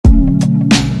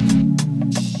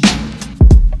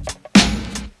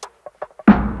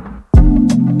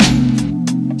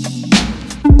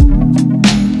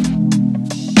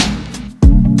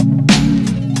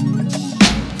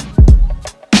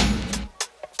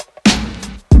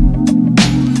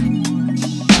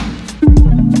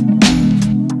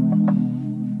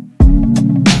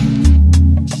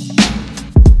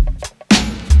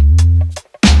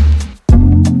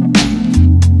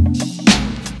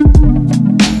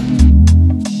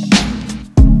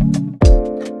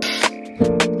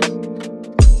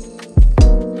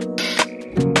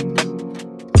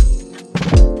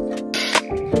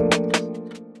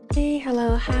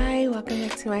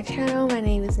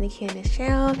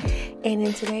and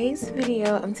in today's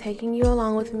video I'm taking you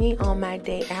along with me on my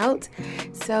day out.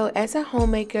 So as a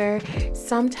homemaker,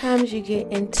 sometimes you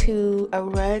get into a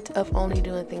rut of only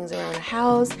doing things around the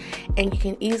house, and you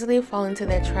can easily fall into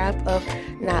that trap of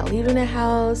not leaving the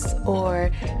house or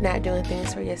not doing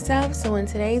things for yourself. So in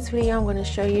today's video I'm going to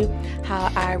show you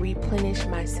how I replenish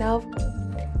myself,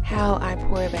 how I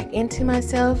pour it back into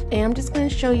myself, and I'm just going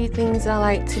to show you things I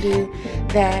like to do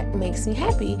that makes me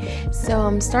happy. So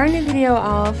I'm starting the video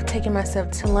off taking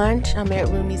myself to lunch. I'm at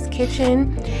Rumi's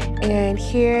Kitchen, and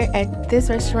here at this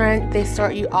restaurant they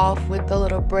start you off with the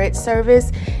little bread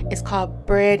service. It's called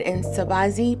bread and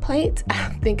sabazi plate. I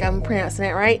think I'm pronouncing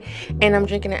that right. And I'm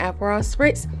drinking an Aperol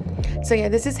spritz. So yeah,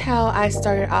 this is how I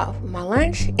started off my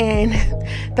lunch, and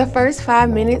the first 5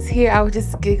 minutes here I was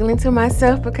just giggling to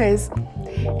myself because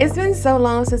it's been so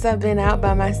long since I've been out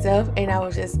by myself, and I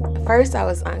was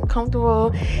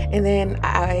uncomfortable, and then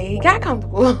I got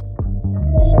comfortable.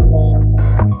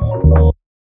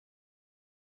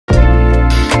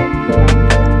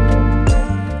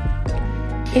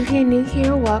 If you're new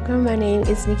here, welcome. My name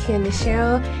is Nikia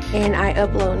Michelle, and I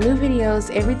upload new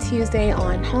videos every Tuesday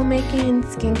on homemaking,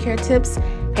 skincare tips,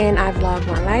 and I vlog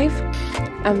my life.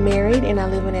 I'm married and I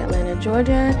live in Atlanta,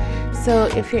 Georgia. So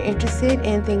if you're interested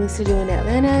in things to do in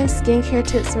Atlanta, skincare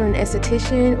tips from an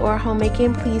esthetician or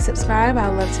homemaking, please subscribe. I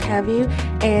would love to have you.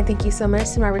 And thank you so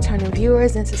much to my returning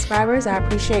viewers and subscribers. I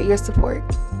appreciate your support.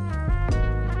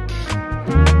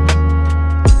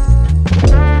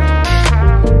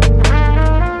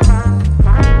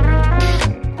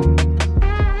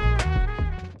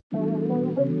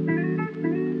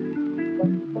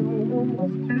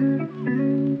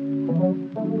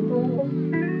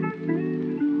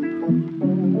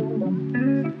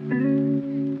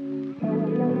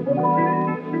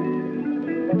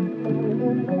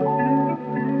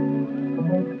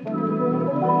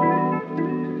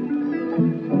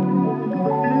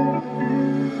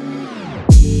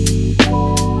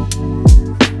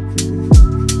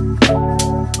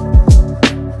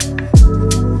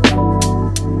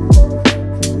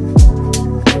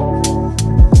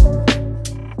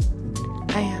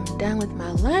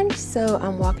 So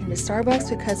I'm walking to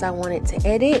Starbucks because I wanted to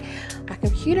edit. My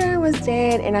computer was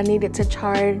dead and I needed to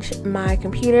charge my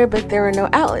computer, but there were no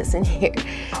outlets in here.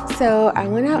 So I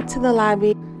went out to the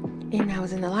lobby, and I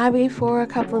was in the lobby for a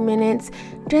couple of minutes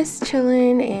just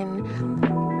chilling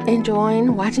and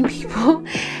enjoying watching people.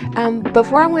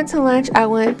 Before I went to lunch, I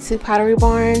went to Pottery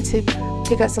Barn to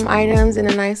pick up some items, and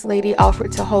a nice lady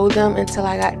offered to hold them until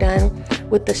I got done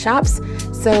with the shops.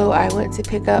 So I went to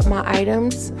pick up my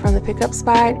items from the pickup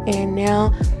spot, and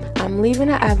now I'm leaving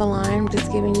at Avalon. I'm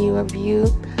just giving you a view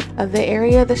of the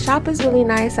area. The shop is really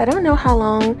nice. I don't know how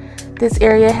long this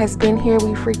area has been here.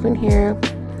 We frequent here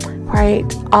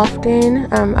quite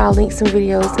often. I'll link some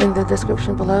videos in the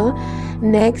description below.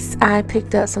 Next, I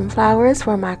picked up some flowers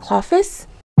for my cloffice.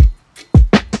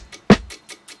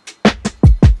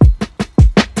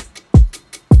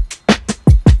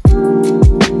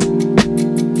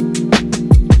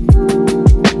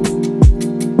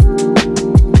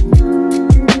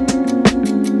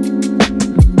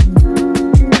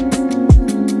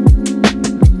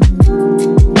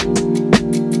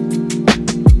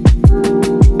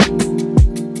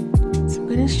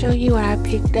 Show you what I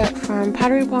picked up from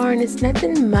Pottery Barn. It's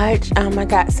nothing much. I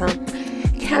got some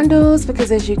candles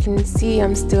because, as you can see,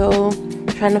 I'm still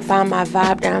trying to find my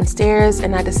vibe downstairs,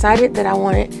 and I decided that I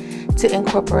wanted to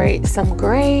incorporate some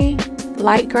gray,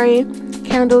 light gray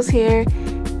candles here.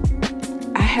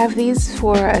 I have these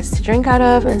for us to drink out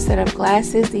of instead of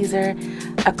glasses. These are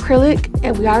acrylic,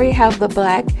 and we already have the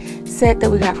black set that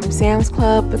we got from Sam's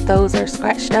Club, but those are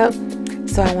scratched up,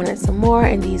 so I wanted some more,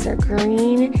 and these are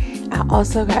green. I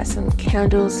also got some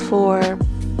candles for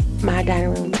my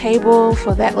dining room table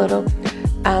for that little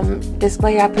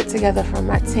display I put together from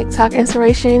my TikTok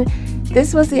inspiration.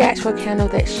 This was the actual candle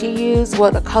that she used,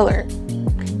 well, the color.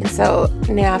 And so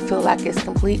now I feel like it's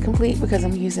complete because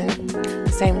I'm using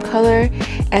the same color.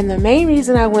 And the main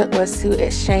reason I went was to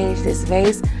exchange this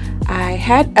vase.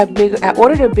 I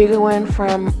ordered a bigger one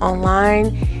from online,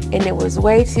 and it was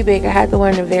way too big. I had the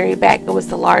one in the very back. It was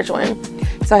the large one.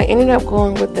 So I ended up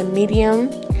going with the medium,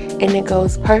 and it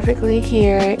goes perfectly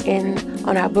here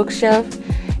on our bookshelf.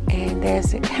 And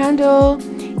there's a candle,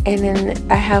 and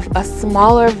then I have a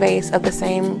smaller vase of the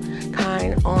same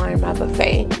kind on my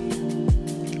buffet.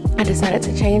 I decided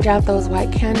to change out those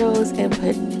white candles and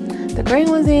put the gray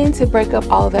ones in to break up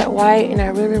all that white, and I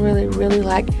really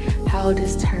like how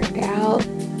this turned out.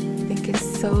 I think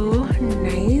it's so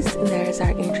nice. And there's our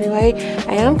entryway.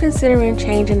 I am considering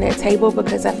changing that table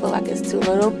because I feel like it's too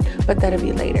little, but that'll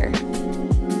be later.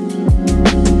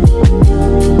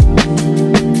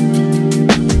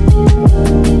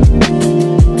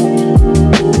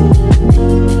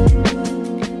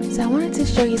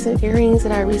 some earrings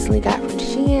that I recently got from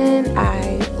Shein.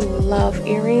 I love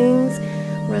earrings.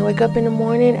 When I wake up in the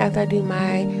morning, after I do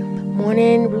my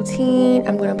morning routine,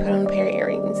 I'm going to put on a pair of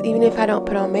earrings. Even if I don't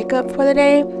put on makeup for the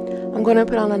day, I'm going to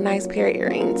put on a nice pair of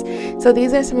earrings. So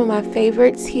these are some of my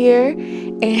favorites here,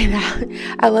 and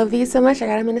I love these so much I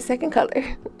got them in a second color.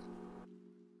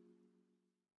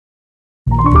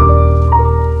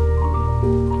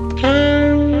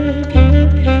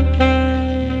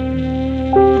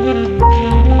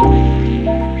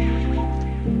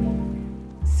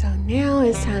 So now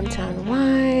it's time to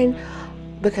unwind.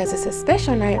 Because it's a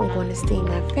special night, I'm going to steam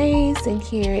my face, and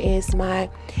here is my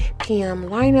PM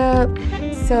lineup.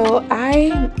 So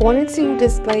I wanted to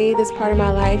display this part of my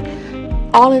life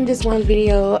all in just one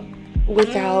video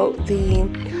without the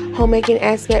homemaking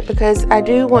aspect, because I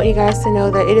do want you guys to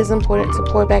know that it is important to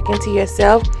pour back into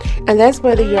yourself, and that's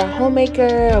whether you're a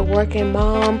homemaker, a working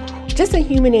mom, just a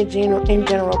human in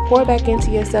general. Pour back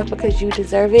into yourself because you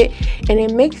deserve it, and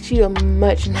it makes you a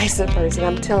much nicer person,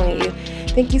 I'm telling you.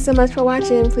 Thank you so much for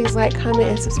watching. Please like, comment,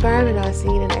 and subscribe, and I'll see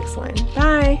you in the next one. Bye.